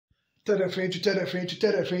Tell a friend to tell a friend to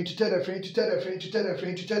tell a friend to tell a friend to tell a friend to tell a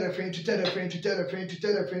friend to tell a friend to tell a friend to tell a friend to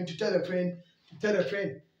tell a friend to tell a friend to tell a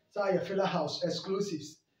friend. Say your fella house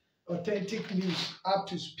exclusives, authentic news, up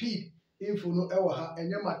to speed, info no ewaha, and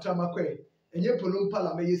your matama kwe, and your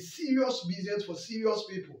polumpala may serious business for serious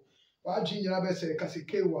people. Why junior bese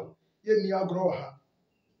kasikewa, ye niya groha.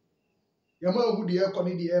 Yama who the air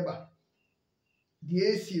koni the eba. The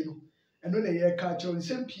AC no, and when a catch on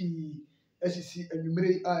SMP SEC and you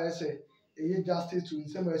may say. A justice to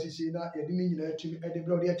some SEC na yɛde ne to ɛde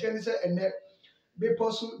blood yɛ kyɛn sɛ ɛnɛ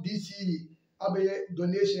bepɔ so DC abɛyɛ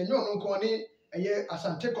donation ɛnyɛ ɔno nko ne ɛyɛ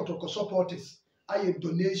Asante Kotoko supporters ayɛ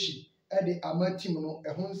donation ɛde ama team no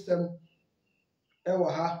ɛho nsɛm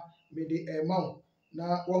ɛwɔ ha mede ɛma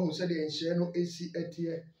na wɔn sɛ de nhyɛ no esi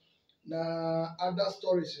ɛteɛ na other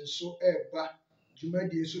stories nso ɛba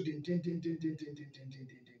dwumadie so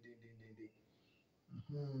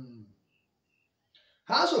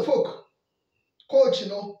House of Folk coach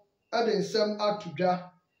no ade nsɛm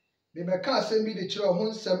atodwa me bɛka asɛm bi de kyerɛ ho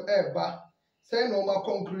nsɛm ɛɛba sɛ na ɔma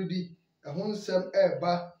concrete ɛho nsɛm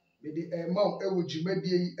ɛɛba me de ɛma ɛwɔ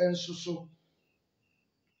dwumadie yi nso so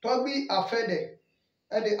Toby Afede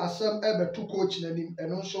ɛde asɛm ɛbɛto coach n'anim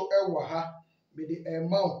ɛno nso ɛwɔ ha me de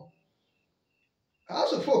ɛma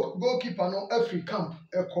House of Folk goalkeeper no afri camp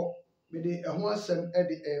ɛkɔ me de ɛho asɛm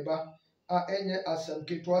ɛde ɛɛba a ɛnyɛ asɛm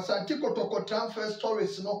ketewa Asante Kotoko transfer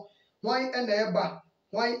stories no why eneba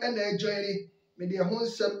why joining me the home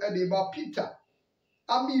sem edeba Peter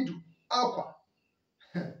Amidu Acquah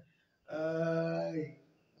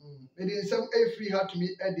me the sem free had to me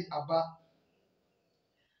edi aba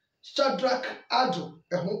Shadrach Ado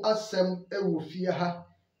ehun asem ewo fie ha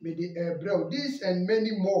me the brel this and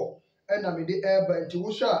many more and me the eba nti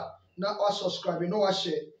wo sha na wa subscribe no wa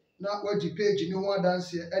share na wa di page ni ho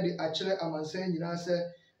dance edi akere amansan nyina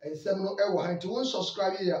se ensem no ewo ha nti won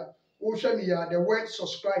subscribe ya wohwɛ me ya the word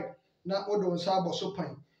subscribe na odo nsa aboso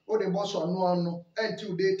pan ode boso ano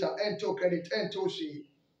enti data enti credit enti hwe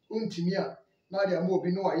untimi a na de ama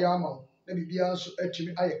obi no ayɛ ama na bibia nso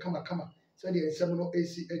atumi ayɛ kama sɛ de ensem no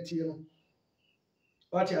esi atie no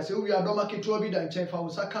wati ase wo ya doma keto bi da nkyɛn fa wo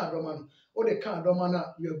saka doma no ode ka doma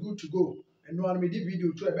na we are good to go eno an me di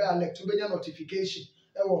video to e be alert wo benya notification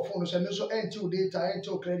e wo phone so no so enti data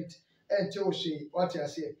enti credit enti hwe wati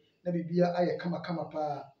ase na bibia ayɛ kama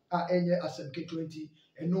pa a enye asemke 20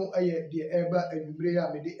 eno aye de eba anwumre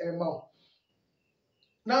ya me de ema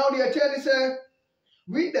now the attorney say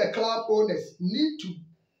we the club owners need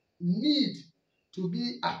to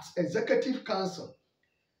be at executive council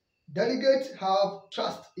delegates have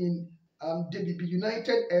trust in DBB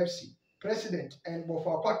United FC president and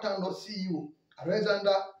Acquah Town CEO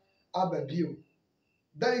Alexander Ababio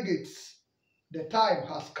delegates the time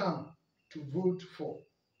has come to vote for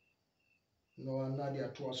no Nadia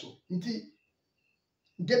Tuaso. Nti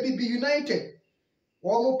DBB United,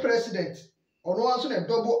 one president, or no also a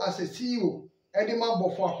double as a CEO, Edima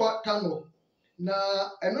Acquah Town. Na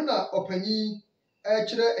enuna opani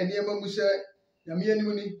chere eniema mu se nyame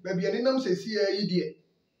anim ni ba bia nenam se sia yi de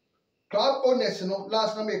club owners no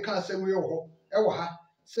last na me ka asem we ho e wo ha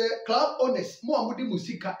se club owners mo amudi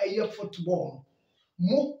musika eye football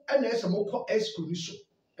mo na ese mo ko esco ni so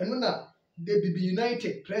enuna DBB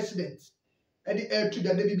United president edi to the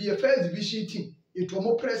DBB first division team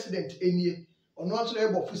etomo president enie ono aso na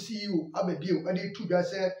ebo fo CEO ababio edi to dwa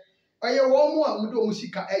se aye wo mo amudo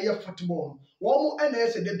musika eye football wo mo na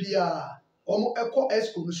ese da bia wo mo ekọ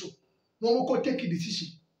esco no so no mo ko take decision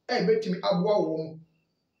betimi aboa wo mo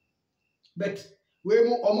but we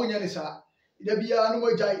mo omo nya ne sa da bia no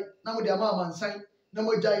mo jai na mo de ama amansan na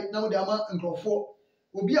mo jai na mo de ama nkrofo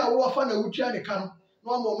obi a wo afa na wutwa ne ka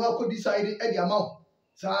no mo no akọ decide e de ama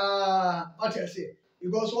sa what I say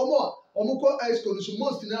because omo ko esco no so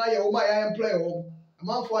most na ya wo ma ya employ wo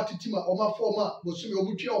amanfo atitima o ma form a bosumi o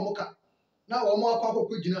mutwe o ka na wo mo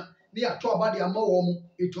akọ gina ni ato aba de ama wo mo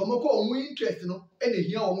etu omo ko omo interest no e na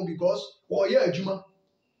hia wo mo because wo ye adwuma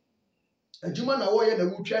na wo ye na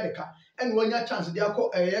wutwa ne ka ene wonya chance de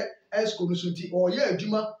akọ esco no so nti wo ye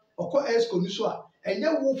adwuma okọ esco no so a enye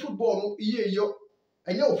wo football no iye yo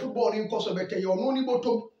enye wo football ni nkoso bete ye ono ni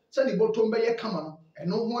botom se ni botom be ye kama no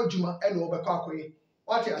eno ho adwuma ene wo bekọ akoye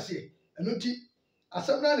wate ase eno nti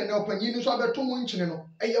asem na ne opanyi ni so abeto mo nkyene no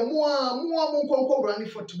eye mo nkonko brand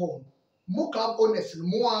football mo club owners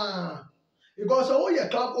mo because oh ye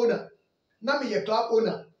club owner na me ye club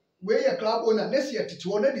owner we ye club owner next year tete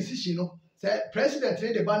one decision no say president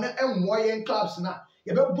ne de ba na enwo ye clubs na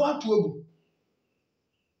ye be bo ato agu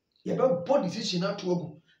ye be bo decision ato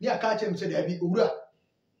agu ni aka chem say da bi owura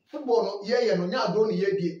football no ye no nya ado ne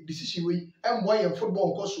ye die decision we enwo ye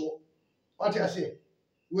football nkoso what I say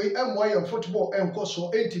we emwa yɛ football enko so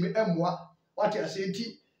entimi emwa what you say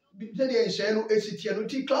nti sɛ deɛ nhyɛn no esitie no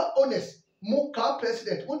ti club owners mo club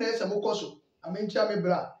president mo na ɛsɛ mo kɔ so amenkyia me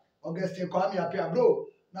bra Augustine Kwame Appiah bro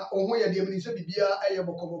na ohun yɛ deɛ mini sɛ bibia ɛyɛ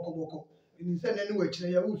bɔkɔbɔkɔbɔkɔ mini sɛ nani wɔ akyire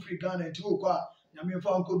yɛ wo free Ghana nti wo kɔ a nyame fa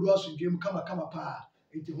nkodu asomdwem kama paa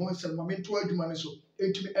nti ho nsɛm ma mento adwuma no so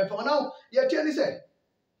entimi ɛfa now yɛtie ni sɛ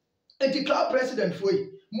enti club president foi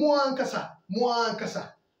mo ankasa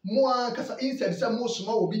instead sɛ mo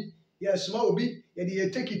soma obi yɛ soma obi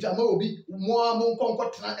yɛde take it ama obi mo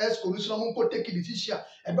nkɔnkɔ tena esco no so mo nkɔ take decision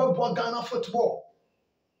ɛbɛboa Ghana football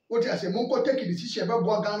what you say mo nkɔ take decision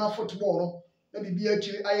ɛbɛboa Ghana football no na bibi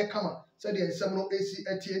akyiri ayɛ kama sɛ deɛ nsɛm no esi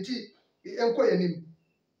etienti ɛnkɔ yɛnim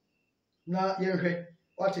na yɛhwɛ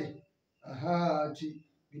wate nti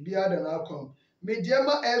bibi ada na akɔ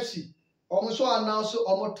Mediama FC ɔmo so announce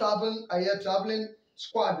ɔmo traveling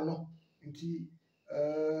squad no nti I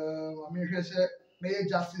mean sɛ may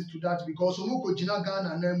justice to that because ɔmo kɔ gyina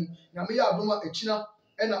Ghana na mu nyame yɛ adoma akyina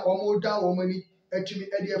ɛna ɔmo da wɔn ani atumi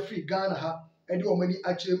ɛde afiri Ghana ha ɛde wɔn ani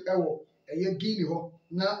akyerɛ ɛwɔ ɛyɛ Guinea hɔ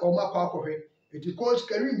na ɔmo akɔ akɔhwɛ eti coach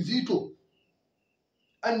Karim Zito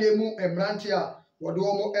ɛna emu mmeranteɛ a wɔde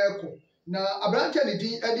wɔn ɛkɔ na aberanteɛ ne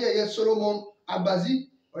din ɛde ɛyɛ Solomon Agbazi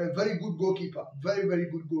ɔyɛ very good goalkeeper very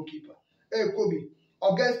good goalkeeper Kobe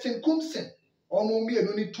Augustine Kumsen ɔmo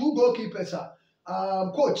mmienu ne 2 goalkeepers a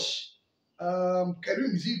coach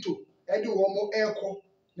Karim Zito ɛde wɔn ɛkɔ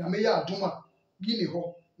nyame yɛ adom a Guinea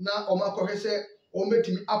hɔ na ɔmo akɔhwɛ sɛ ɔmo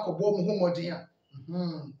betumi akɔbɔ ɔmo ho mmɔden a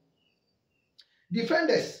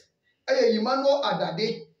defenders ɛyɛ Emmanuel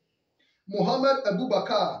Adade Mohammed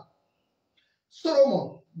Abubakar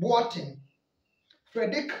Solomon Boateng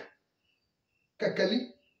Frederick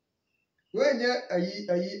Kekeli wenye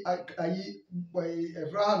ayi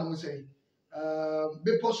Abraham no say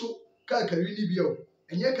bepɔ so kakari ni bio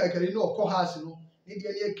enye kakari no ɔkɔ house no ne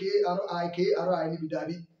deɛ ne KRI ni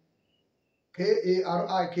bidabi KARI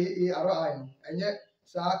no enye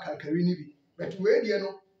saa kakari ni bi but we deɛ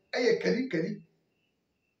no ɛyɛ kekeli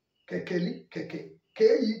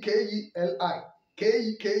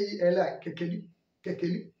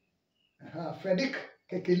kekeli Frederick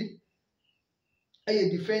Kekeli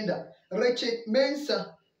ɛyɛ defender Richard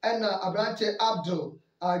Mensah ɛna abrante Abdul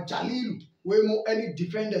Jalilu we mo any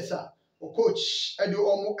defenders a coach ɛde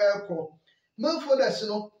ɔmo ɛkɔ midfielders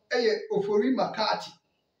no ɛyɛ Ofori Makati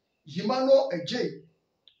Emmanuel Ejay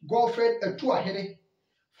Godfred Etuahene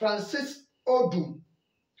Francis Odum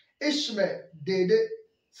Ishmael Dede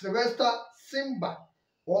Sylvester Simba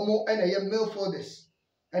ɔmo ɛna ɛyɛ midfielders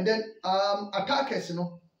and then attackers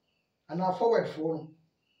no and our forward for no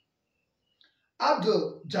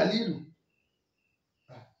Abdul Jalilu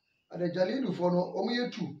the Jalilu for no ɔmo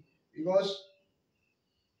yɛ 2 because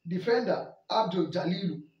defender Abdul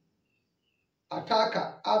Jalilu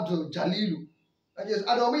attacker Abdul Jalilu and yes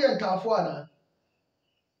ɔmo yɛ ntafo ana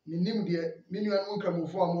minim deɛ minua no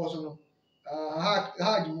nkramofo a mo so no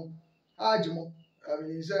hajimo I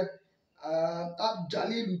mean say Abdul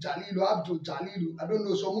Jalilu I don't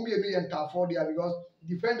know so ɔmo yɛ no yɛ ntafo there because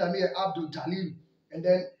defender no yɛ Abdul Jalilu and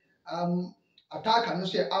then attacker no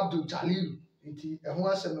say Abdul Jalilu nti ɛho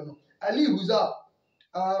asɛm no Ali Huza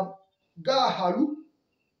Ga Aholu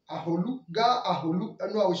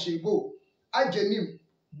ɛno a ɔhyɛ go Agyenim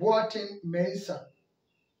Boateng Mensah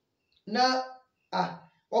na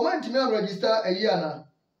ɔma ntimi register ayi ana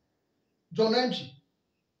John Entry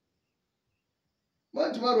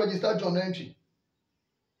man ntimi register John Entry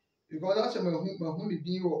because that's mahu ne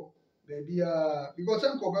din wɔ baabi because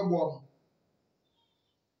ɛnkɔ bɛboa mo.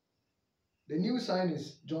 The new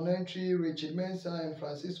signings, John Entry, Richard Mensah, and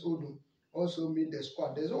Francis Odum, also made the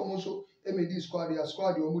squad. There's almost a made this squad, the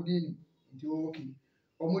squad, Omudini, into okay.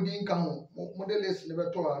 Omudin Kamo, modelist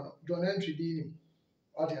never told John Entry, Dini,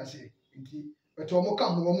 what I say, but Omo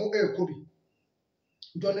Kamo, Kobe.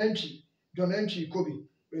 John Entry, Kobe,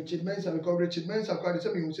 Richard Mensah, because Richard Mensah, quite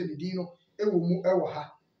something who said the Dino, Ewu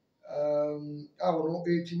Ewaha. I don't know,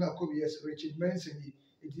 18 Kobe, yes, Richard Mensah,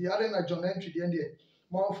 the other John Entry, the end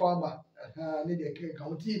more farmer. Need a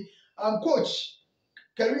county. Coach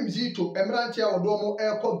Karim Zito, Emrantia or Domo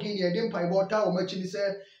Airport Guinea, Dimpa Bota or Machini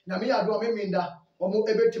said, Namia do Meminda, or more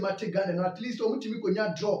ebetimatic gun, and at least Omutimiko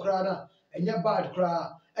draw crana, and your bad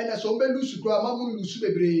cra, and as Ombe Lusu cra, Mamun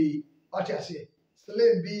Lusubebre, what I say.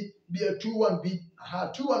 Slim be a 2-1 B,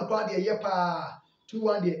 2-1 party a yepa,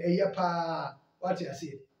 2-1 a yepa, what I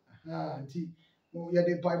say. Auntie, ya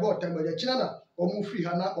de Pibot, time by the China, or move free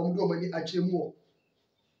Hana, or do many achemo.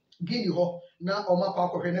 Guinea hɔ na ɔmo akɔ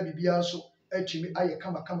akɔhwɛ na biribiara nso atwimi ayɛ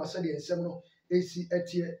kama sɛdeɛ nsɛm no esi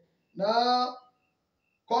ɛteɛ na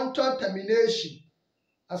contract termination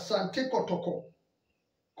Asante Kotoko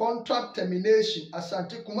contract termination.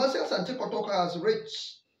 Kumasi Asante Kotoko has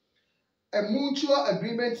reached a mutual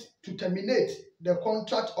agreement to terminate the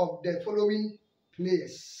contract of the following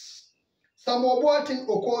players: Samuel Boateng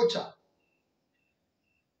Okocha,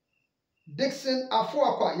 Dixon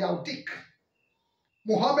Acquah Yaudik,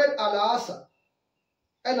 Mohamed Alassa,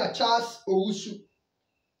 and Charles Owusu.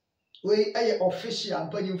 We are official,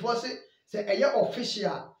 but you force it, say a year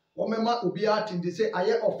official. Womema Ubiatin, they say a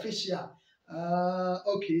year official.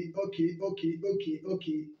 Okay.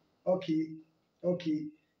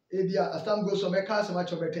 Ebia, as time goes on, meka se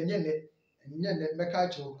much of it, and yet,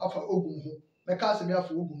 mekacho, afa ogumu, meka se me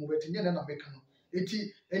afa ogumu, but yen na meka no.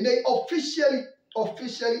 Eti, and they officially,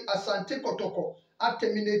 Asante Kotoko, are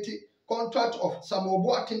terminated contract of Samuel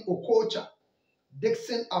Boateng Okocha,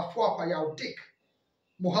 Dixon Acquah Yaudik,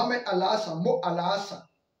 Mohamed Alassa, Mo Alassa,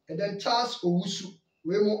 and then Charles Owusu,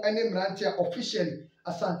 Wemo ene mrantia officially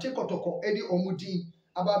Asante Kotoko edi omudin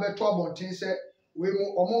ababe to abonten se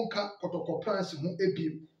wemo omonka Kotoko plans ho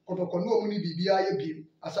ebiem Kotoko no omu ni bibia ye biem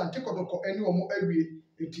Asante Kotoko ene omu awie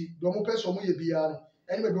eti do mo pese omu ye bia no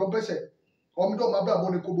ene be do pese omu do mabra bo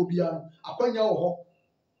ne kobo bia no akwanya wo ho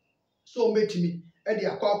so metimi edi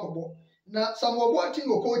akwakobo na Samuel Boateng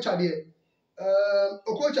Okocha de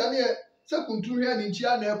Okocha ne se kuntu hia ni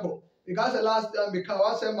nchia na eko because the last time because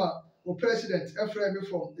wasema o president Ephraim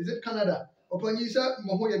from is it Canada opanyi say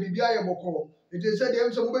mo ho ya bibia ye boko it is said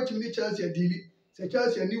dem say mo betimi ni Chelsea adili say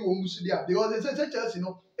Chelsea ni wo musu dia because they say Chelsea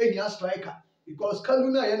no enya striker because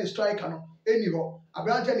Kaluna ye ni striker no eni ho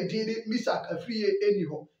abrante ni din Misak Afriye eni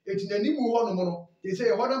ho etinani mu ho no mo no they say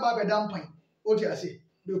ho na ba be dampan o ti ase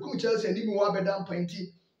the coach Chelsea ni mu wa be dampan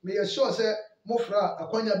ti me ye sure say mo fra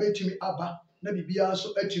akwanya betimi aba na bibia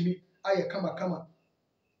so atumi aye kama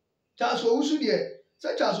Charles Owusu de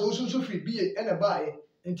such as Owusu free be and a buy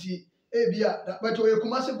enti ebia but oye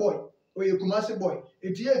Kumasi boy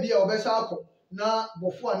enti ebia obesa akọ na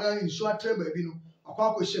bofo ana nsu atreba bi no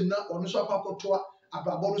akwa akohyem na ono so akwa akotoa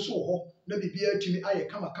abrabo no so ho na bibia atumi aye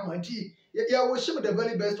kama enti ya wo shim the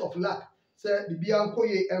very best of luck say bibia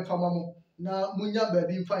nkoye emfama mo na munya ba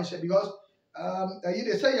bi mfa nse because you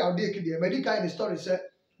dey say ya dey kide medical in the story say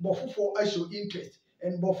bofo I show interest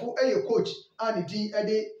and bofo aye coach and di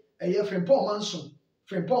ede eye Frimpong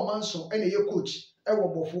Manson ene ye coach ewo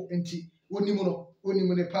bofo enti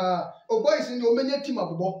onimu ne pa o boys ni o menya team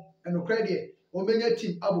abobo eno kra de o menya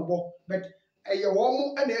team abobo but eye wo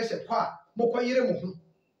mu ene ese kwa mo kwayire mo ho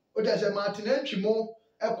o da se Martin Antwimo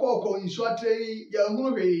ekọ nsu atre ya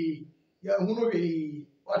hunu hwe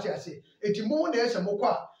what you say eti mo na ese mo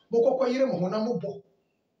kwa mo kwayire mo ho na mo bo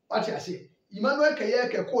what you say Emmanuel Keye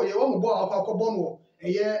keko ye wo mo bo akọ no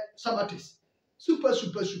eye Samatis super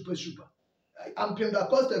ampem da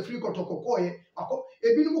costa free Kotoko koye akọ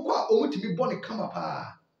ebinum kwa omutimi bone kama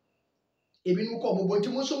pa ebinum kwa mo bonti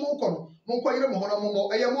mo so mo kọ no mo kwayire mo ho na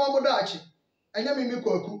mo eye mo amodaachi anya mimi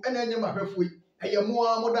kwaku ena anya mahwefoi eye mo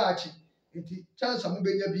amodaachi enti chance mo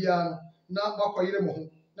benya bia no na makwayire mo ho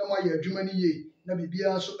na mo aye adwuma ni ye na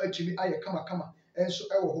bibia so atimi aye kama enso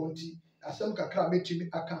ewo ho nti asem kakra metimi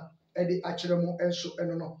aka ede akire mo enso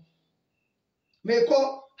eno no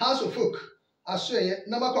meko House of Folk asoye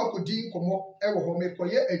na makwa kodi nkomo ewo ho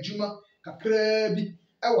mekoye adwuma kakra bi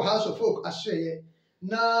ewo House of Folk asoye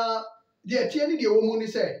na de tie ni de wo mu ni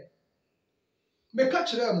se meka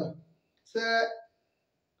kire mo se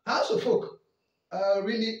House of Folk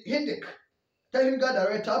really Hindic technical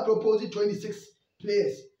director proposed 26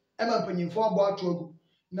 players ema mpanyimfo abo atogu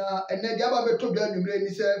na ene de aba beto bia nwumre ni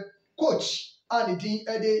se coach and din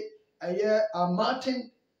ede aye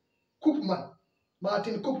Martin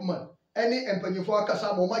Koopman any empanyifo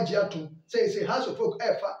akasa mo magye atom say House of Folk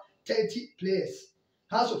efa 30 players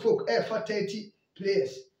House of Folk efa 30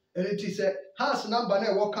 players and it is a house number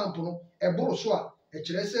na e wo camp no e boro so a e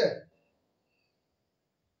kire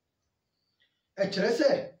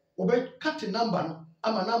say obe cut number no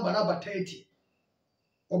ama number na ba 30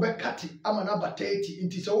 obe cut ama na ba 30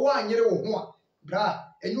 nti se wo anyere wo ho a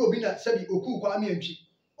bra enye obi na sabi oku kwa ame antwi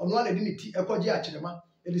ono ana di ne ti ekogye akirema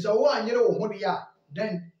it is a wo anyere wo ho de ya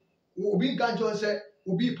then obi kanjo say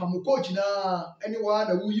obi pam coach na anyone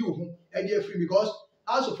na wuyi wo ho e dey free because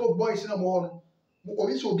House of Folk boys na mo no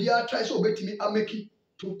obi so obi a try so obetimi ameki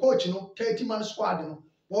to coach no 30-man squad no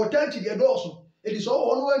but 30 dey dose it is all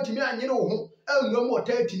one wantimi anyere wo ho anwura mo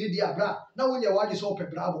 30 ni dey abra na wonye waje so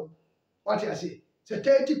pebrabo what you say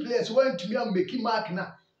 30 players wantimi ameki mark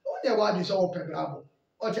na wonye waje so pebrabo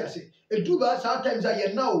what you say eduba sometimes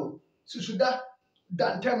I now susuda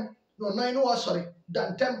dantem no nine no sorry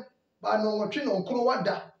dantem ba no wotwe no nkro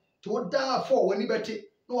wada to da for wani beti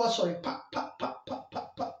no sorry pa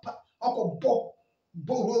akobbo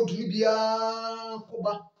road ni bia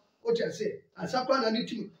koba what you say asakwa na ne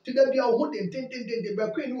team ti da bia wo den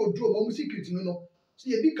ba kwen ni oduro mo secret no so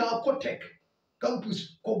ye bi ka Kotoko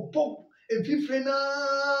campus ko bob efifre na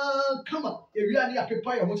kama ewia ne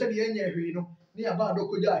apepa ye ho se de yenye hwe no ne ya ba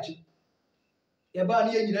adokogya achi ye ba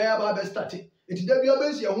ne nyina ya ba be start eti da bia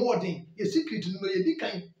be si ye ho odin ye secret no ye di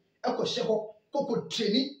kan ekọ hye ho koko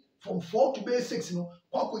training from 4 to 6 no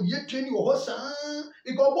kwako ye training wo ho saa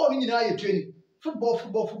e go ball nyina ye training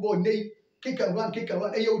football nei kick and run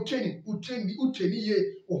e ye training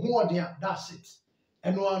ye wo ho odin a that's it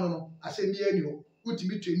eno ano no asem bi ani ho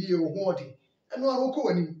utimi training ye wo ho odin eno ano ko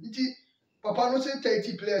wani nti papa no say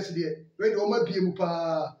 30 players there we dey o ma biem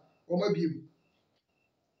pa o ma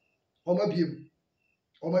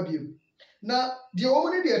biem na die o mo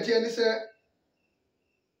ne de tie ne say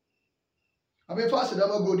I'm fast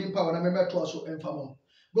dama golden power na me meto so enfamo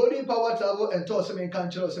golden power travel and tour se me kan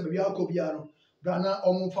kire se bia akobia no brana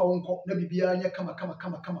omfa wonko na bibia nya kama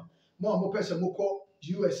mo am pese moko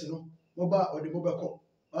US no mo ba ode mo beko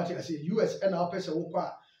what I say US and our pese wokọ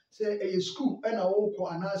a say a school and our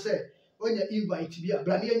wokọ ana say onya invite bia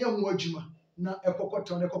brana nya ho adwuma na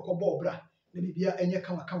ekokoto na ekokobọ bra na bibia enya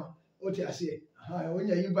kama what I say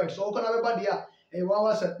onya invite so wokọ na be ba dia e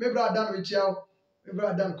wawa se me bra dan we chiao me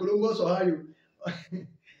bra dan Columbus Ohio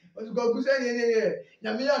Osuko kusa nye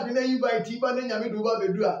nyame ya de na invite ba na nyame do ba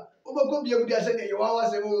bedu a obako bia mu dia se ne ye wawa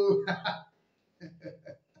se mo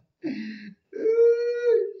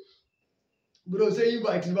bro say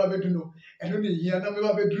invite ba bedu no eno ne hia na me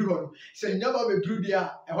ba bedu ho no se nya ba bedu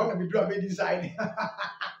dia e ho na bedu a me design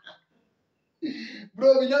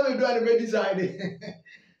bro mi nya bedu a me design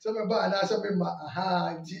so me ba na so me ma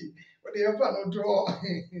nti o de ye fa no draw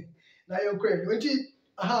na ye kwen nti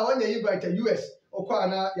wanya invite US okwa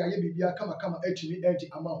na yaye bibia kama atumi edi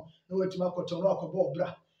amount na watumi akotoro akobọ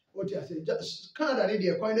bra oti ase Canada ne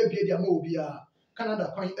de kwan na bie de ama obi a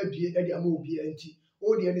Canada kwan abie edi ama obi anti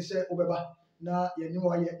o de ne se obeba na ye ne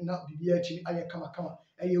waye na bibia atumi aye kama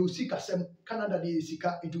eye osikasem Canada de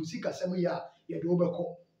esika enti osikasem ya ye de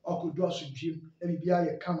obekọ akodu asodwem na bibia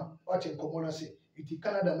ye kama wate nkomo na se enti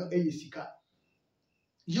Canada no eye sika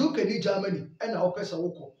UK ni Germany na opesa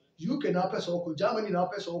wokọ UK na pesa wokọ Germany na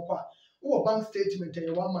pesa wokọ a wo bank statement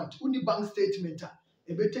e 1 month uni bank statement a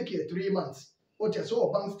e be take you 3 months o te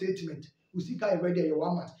so bank statement usika e ready e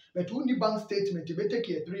 1 month but uni bank statement e be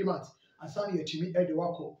take you 3 months asan ye chimi e de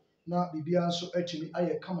wako na bibia nso atimi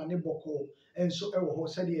aye kama ne boko enso e wo ho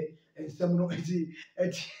se de ensem no eti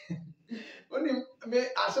oni me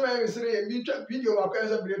asema e sere ye mi twa video wako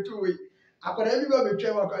enso be two way akwara bi ba be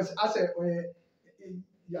twa wako ase oye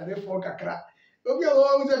yare fo kakra obi a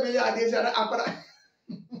wo se be ya de se akwara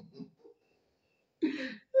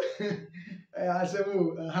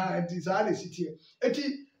asemu enti sa na sitie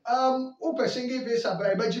eti o peshingi visa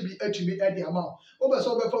bra baji bi atumi edi ama o be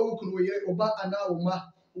so be fa wukunu we oba ana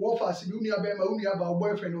oma wo fa sibi unu aba ma unu aba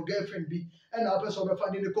boyfriend or girlfriend bi e na person be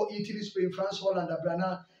fa de ko Italy Spain France Holland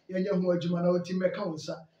abrana yenye ho adwuma na oti meka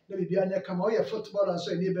wonsa na bibia nya kama o ye footballer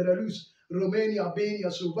so ni Belarus Romania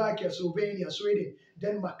Albania Slovakia Slovenia Sweden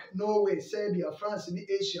Denmark Norway Serbia France ni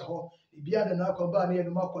Asia ho bibia da na akọba na ye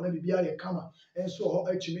no makọ na bibia ye kama enso ho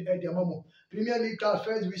atumi edi ama mo Premier League class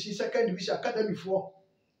first division second division academy for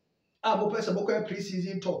mo pesa boko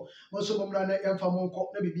pre-season tour mo so mo mra na emfa mo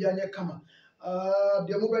nko na bibia nya kama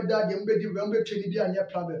de mo beda de mo bedi we mo betwe ni bia nya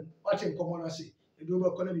problem what nkomo na say e do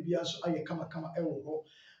beko na bibia so aye kama e wo ho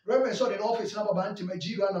Reverend so the office na baba antima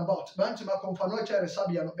G run about bantima konfa no chere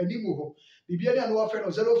sabia no animu ho bibia dia no wa friend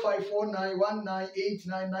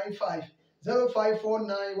 0549198995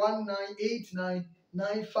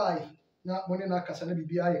 0549198995 na mo ne na kasa na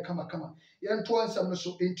bibia aye kama ye nto ansam no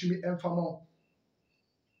so entumi emfa mo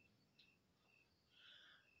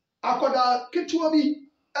akoda ketuwa bi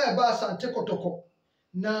ba asante Kotoko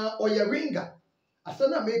na oye ringa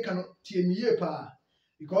asana America no tie miye pa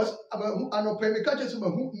because anope me ka chesu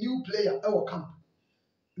mahu new player e wo camp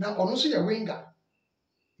na ono so ye ringa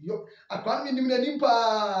yo akwan mi nim na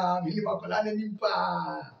nimpa mi nim akola na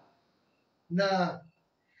nimpa na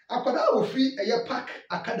akoda wo free eye Park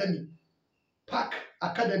Academy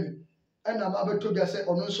na ma beto bia se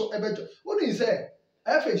ono so ebeto woni se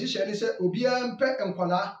efe hihye ni se obi ampe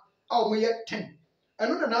enkwala a omo ye 10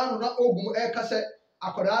 eno na ogum e ka se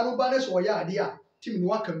akoda no ba ne so ye ade a tim no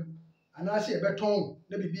wakam ana se ebeton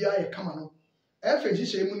na bibia ye kama no efe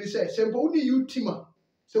hihye mu ni se sempo woni you team a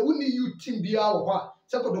se woni you team bia wo ho a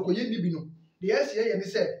se Kotoko ye ni bi no de yes ye ni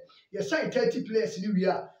se ye sign 30 players ni wi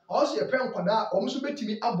a also ye pe enkwada omo so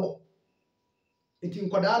betimi abo eti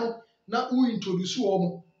enkwada no na u introduce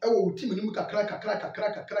omo e wo team ni mu kakra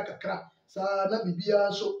sa na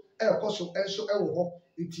bibia so e koso enso e wo ho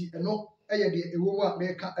eti eno ɛyɛ deɛ ɛwɔ mu a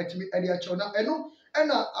mɛka atumi ɛde akyɛw na ɛno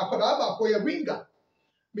ɛna akwadaa baako yɛ winger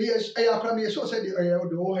meyɛ ɛyɛ akwadaa meyɛ sure sɛ deɛ ɛyɛ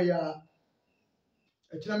ɔde wɔ ha yi a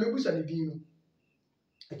ɛkyina mɛbusa ne din no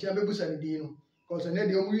ɛkyina mɛbusa ne din no because ɛnɛ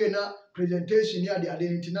deɛ ɔmo wie na presentation ne ade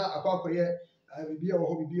ne nti na akɔyɛ bibi a wɔ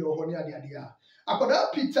hɔ ne ade a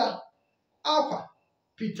akwadaa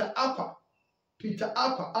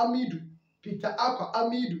Peter Acquah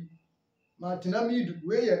Amidu Martin Amidu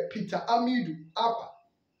wei yɛ Peter Amidu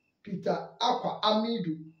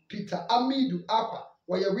Acquah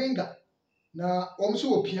wɔyɛ winger na wɔn nso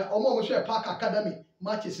wɔ pia wɔn hwɛ Park Academy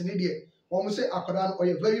matches ne deɛ wɔn sɛ akwadaa no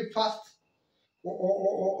ɔyɛ very fast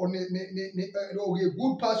ɔyɛ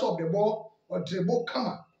good pass of the ball ɔdribble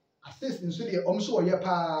kama assist nso deɛ wɔn nso wɔyɛ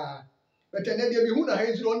paa bɛtɛ ne deɛ bihu na ha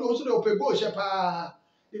nso ɔno nso deɛ ɔpɛ goal hyɛ paa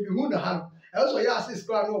deɛ bihu na ha no ɛwɔ sɛ ɔyɛ assist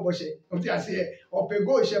koraa na ɔbɔ hyɛ ɔte aseɛ ɔpɛ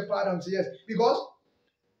goal hyɛ paa na ɔte yes because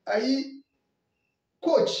ayi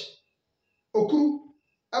coach okuru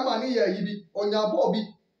ama ne yɛ ayi bi ɔnya bɔɔl bi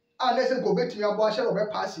a ne sɛ nka obetumi abɔ ahyɛ na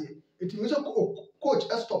ɔbɛ paase yɛ etumi nso coach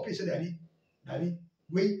ɛstop sɛ dali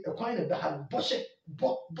wei ɛkwan na ɛda ha no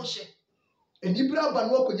bɔ hyɛ enibira aba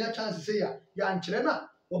no akɔnya chance sɛ yɛankyerɛ na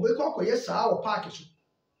ɔbɛkɔ akɔyɛ saa wɔ paaki so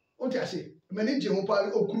ɔte aseɛ mɛni gye ho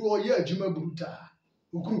paa okuru ɔyɛ adwuma brutaa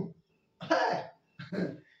okuru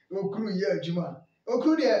okuru yɛ adwuma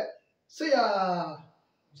okuru deɛ sɛ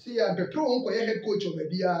yɛ mpɛpɛ wɔn kɔyɛ head coach wɔ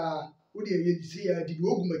baabi a wode yɛ sɛ yɛ de bi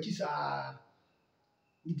ogu m'akyi saa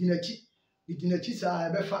di n'akyi saa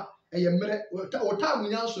ɛbɛfa ɛyɛ mmerɛ wɔtaa mu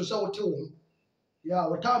nyanso sɛ wote wo ho yɛ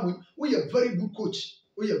wɔtaa mu woyɛ very good coach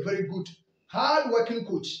woyɛ very good hard working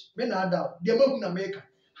coach me na ada deɛ mahu na meka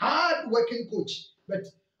hard working coach but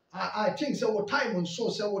I think sɛ wo time nso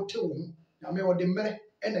sɛ wote wo ho na me wɔde mmerɛ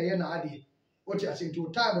ɛna ɛyɛ n'adeɛ wote ase nti wo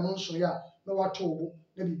time no nso yɛ a na wato wo bo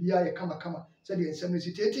na biribiara yɛ kamakama sɛdeɛ nsɛm no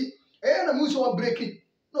si teti ɛyɛ na mu nso wɔ breaki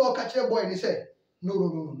na ɔka kyerɛ boy ne sɛ no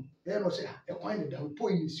ɛyɛ no sɛ ɛkwan ne da hɔ po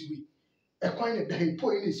yi ne si wei ɛkwan ne da hɔ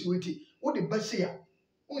po yi ne si wei ti wode ba se a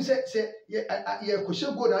wohu sɛ yɛ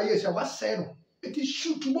kɔhyɛ goal na ayɛ sɛ wasɛe no eti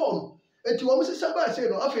shoot ball no eti wɔn sisa baa se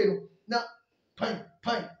no afei no na pan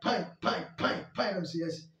nam sɛ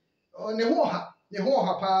yes ne ho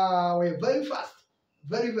ɔha paa ɔyɛ very fast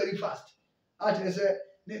very fast akyerɛ sɛ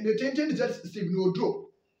ne tenten de sɛ Steve na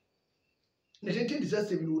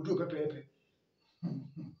oduro pɛpɛɛpɛ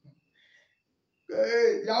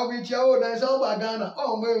yaw bi kyia o na sɛ ɔba Ghana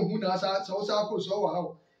ɔmo ehu na sɛ ɔsa akɔ so ɔwɔ ha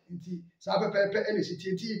nti saa pɛpɛɛpɛ ɛna esi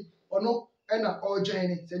tieti ɔno ɛna ɔgyɛn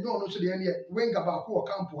ne sɛ nyɛ ɔno nso deɛ neɛ winger baako wɔ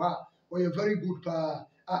camp ha ɔyɛ very good paa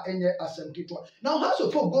a ɛnyɛ asɛm ketewa now how so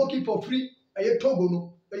for goalkeeper free ɛyɛ Togo no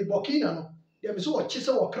ɛyɛ Burkina no deɛ mi so wɔkye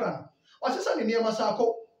sɛ wɔkra no wɔasesa ne nneɛma sa akɔ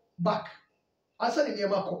back asa ne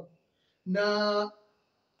nneɛma kɔ na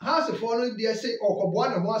haasefoɔ no deɛ sɛ ɔkɔboa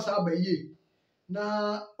ne ho asa aba yie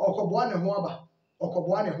na ɔkɔboa ne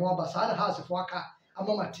ho aba saa na haasefoɔ aka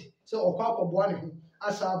amamate sɛ ɔkɔ akɔboa ne ho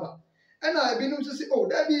asa aba ɛna ebinom nso sɛ oh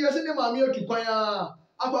dabi yɛsɛ ne maame atu kwan a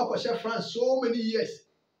akɔhyɛ France so many years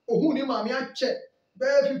ohun ne maame akyɛ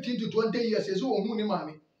bɛyɛ 15 to 20 years ɛsɛ ohun ne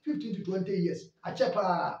maame 15 to 20 years akyɛ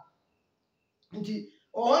paa nti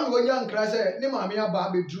ɔhɔ na wɔnya nkra sɛ ne maame aba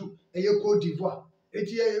abɛduru ɛyɛ Cote d'Ivoire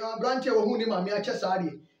eti aberanteɛ ohun ne maame akyɛ saa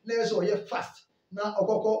deɛ na yɛ sɛ ɔyɛ fast na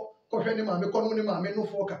ɔkɔhwɛ ne maame kɔnom ne maame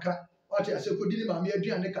nofoɔ kakra wate ase kɔdi ne maame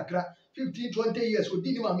aduane kakra 15 20 years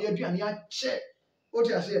ɔdi ne maame aduane akyɛ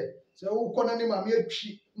wote aseɛ sɛ wokɔ na ne maame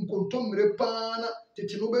atwi nkontommire paa na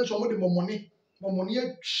tete no bɛnso ɔmo de mɔmɔne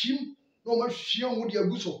atwim na ɔmo ahwia ɔmo de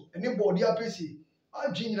agu so ɛne bɔɔde apɛsie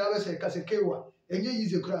adwi nyinaa bɛsɛ kase kewa ɛnyɛ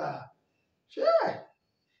yize koraa hwɛ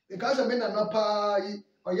ɛka sɛ me nana paa yi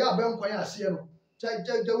ɔyɛ abɛnkwan aseɛ no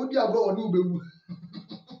gya wodi agorɔ wɔ ne wobɛwu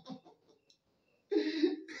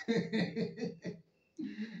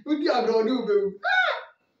wodi agorɔ wɔ ne wobɛwu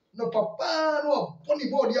no papa no ɔbɔ ne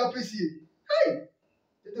bɔɔde apɛsie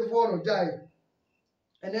tetefoɔ no gyae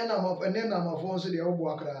ɛnɛ namafoɔ nso deɛ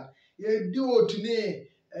woboa koraa yɛdi wɔtune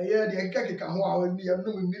ɛyɛ deɛ keka ho a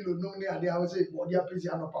yɛnom milo nom ne adeɛ a wo sɛ bɔɔde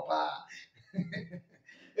apɛsie ano papa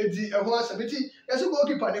eti ɛho asɛm eti yɛsɛ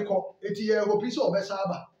goalkeeper ne kɔ eti yɛhopi sɛ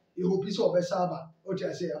ɔbɛsa aba wote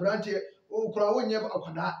ase aberanteɛ okura wonyɛ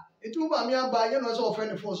akwadaa eti wo maame aba nyɛ no sɛ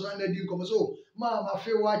ɔfrɛ ne phone so na di nkɔmɔ so maama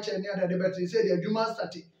fe wakyɛ ne adade bɛte sɛ deɛ adwuma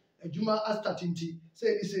astate nti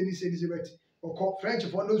sɛ ni bɛte ɔkɔ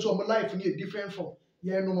Frenchfoɔ no nso ɔmo life no yɛ different from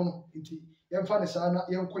yɛnom no nti yɛmfa ne saa na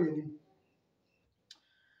yɛnkɔ yɛnim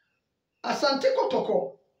Asante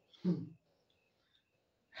Kotoko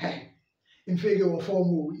mfege wɔ fɔm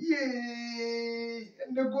o yee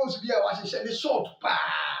ɛnna goals bi a wahyehyɛ ne short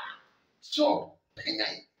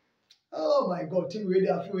penyan oh my god team wey dey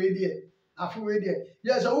afi wey dey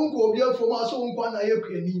yes awonko obi afom aso wonko na yɛ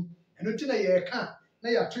kuani ɛno nti na yɛreka na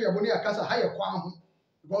yɛato yɛbo ne yɛakasa ha yɛ kwan ho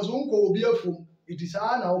because wonkɔ obi afom ɛti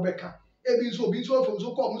saa na wobɛka obi nso afom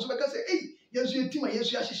so kɔ ɔmo nso bɛka sɛ ei yɛnso yɛtim a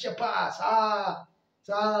yɛnso yɛahyehyɛ paa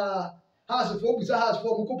saa housefoɔ bisa housefoɔ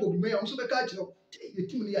ɔmo kɔpɔ bima yi ɔmo nso bɛka akyerɛ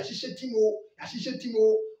yɛtim no yɛahyehyɛ tim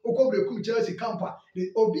o wokɔ brɛkum Chelsea campa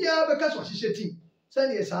obiara bɛka sɛ ɔhyehyɛ tim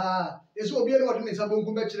sɛneɛ saa ɛsɛ obiara ne ɔde ne nsa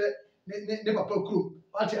bonkum bɛkyerɛ ne papa kurom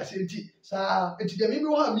wate ase nti saa nti deɛ mimi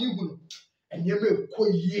wɔ ha mihu no ɛnneɛma ɛkɔ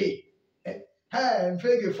yie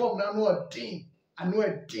mfege fam na ano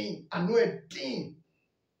ɛden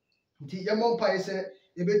nti yɛmmɔ mpaeɛ sɛ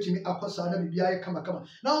yɛbɛtumi akɔ saa na biribiara yɛ kamakama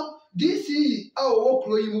now DCE a wɔwɔ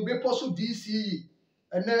kuro yi mu bepɔ so DCE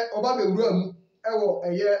ɛnɛ ɔba bɛwura mu ɛwɔ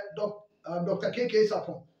ɛyɛ Dr. KK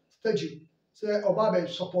Sapon stadium sɛ ɔba bɛ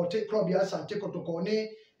supporte Krɔbea Asante Kotoko ne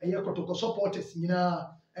ɛyɛ Kotoko supporters nyinaa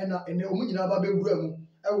ɛna ɛnɛ ɔmo nyinaa ba bɛwura mu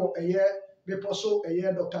ɛwɔ ɛyɛ bepɔ so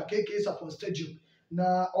ɛyɛ Dr. KK Sapon stadium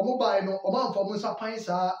na ɔmo bae no ɔmo amfa ɔmo nsa pan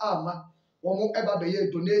saa ama wɔn ɛba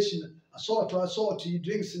bɛyɛ donation asɔɔto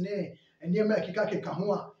drinks ne nneɛma ɛkeka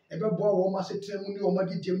ho a ɛbɛboa wɔn asetena mu ne wɔn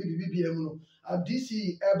adidie mu ne biribiara mu no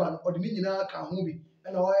DC ɛba no ɔde ne nyinaa ka ho bi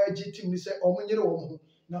ɛna ɔyɛgye team ne sɛ wɔn nyere wɔn ho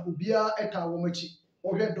na obiara ɛtaa wɔn akyi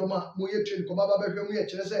wɔhwɛ dɔm a wɔyɛ train kɔba ba bɛhwɛ mu yɛ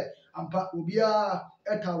kyerɛ sɛ ampa obiara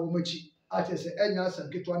ɛtaa wɔn akyi akyerɛ sɛ ɛnya asɛm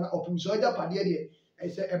ketewa na ɔpem sɛ ɔgya padeɛ deɛ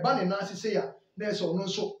ɛsɛ ɛba ne nan sese ya na ɛsɛ ɔno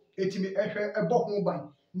nso etimi ɛhwɛ ɛbɔ ho ban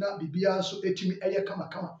na biribiara nso etimi ɛyɛ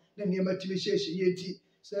kamakama na nneɛma timi hyehyɛ yie ti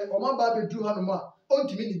sɛ wɔn aba abɛduru hanom a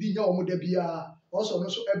ɔntumi ne bi nya wɔn da biara ɔsɔ ɔno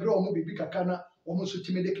nso ɛbrɛ wɔn biribi kakra na wɔn nso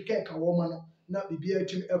timi de keka ɛka wɔn ma no na biribiara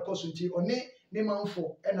timi ɛkɔ so nti ɔne ne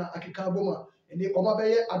manfo ɛna akeka abom a ɛne wɔn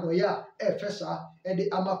abɛyɛ adɔyɛ a ɛɛfɛ saa ɛde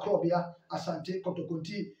ama Krɔbea Asante Kotoko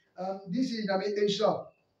nti DC nyame nhyira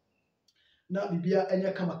na biribiara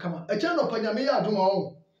ɛnyɛ kamakama ɛkyɛn nɔpa nyame yɛ adom a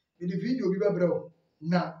wɔn ɛde video bi bɛbrɛ wo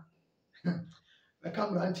na mɛka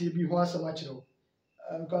mmeranteɛ bi ho asɛm akyerɛ wo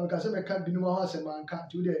nka sɛ mɛka binom ho asɛm anka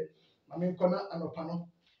nti wo deɛ ma menkɔ na anɔpa no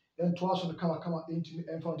yɛntoa so no kamakama ɛntumi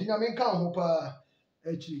ɛmfa nti nyame nka ho paa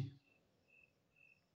akyiri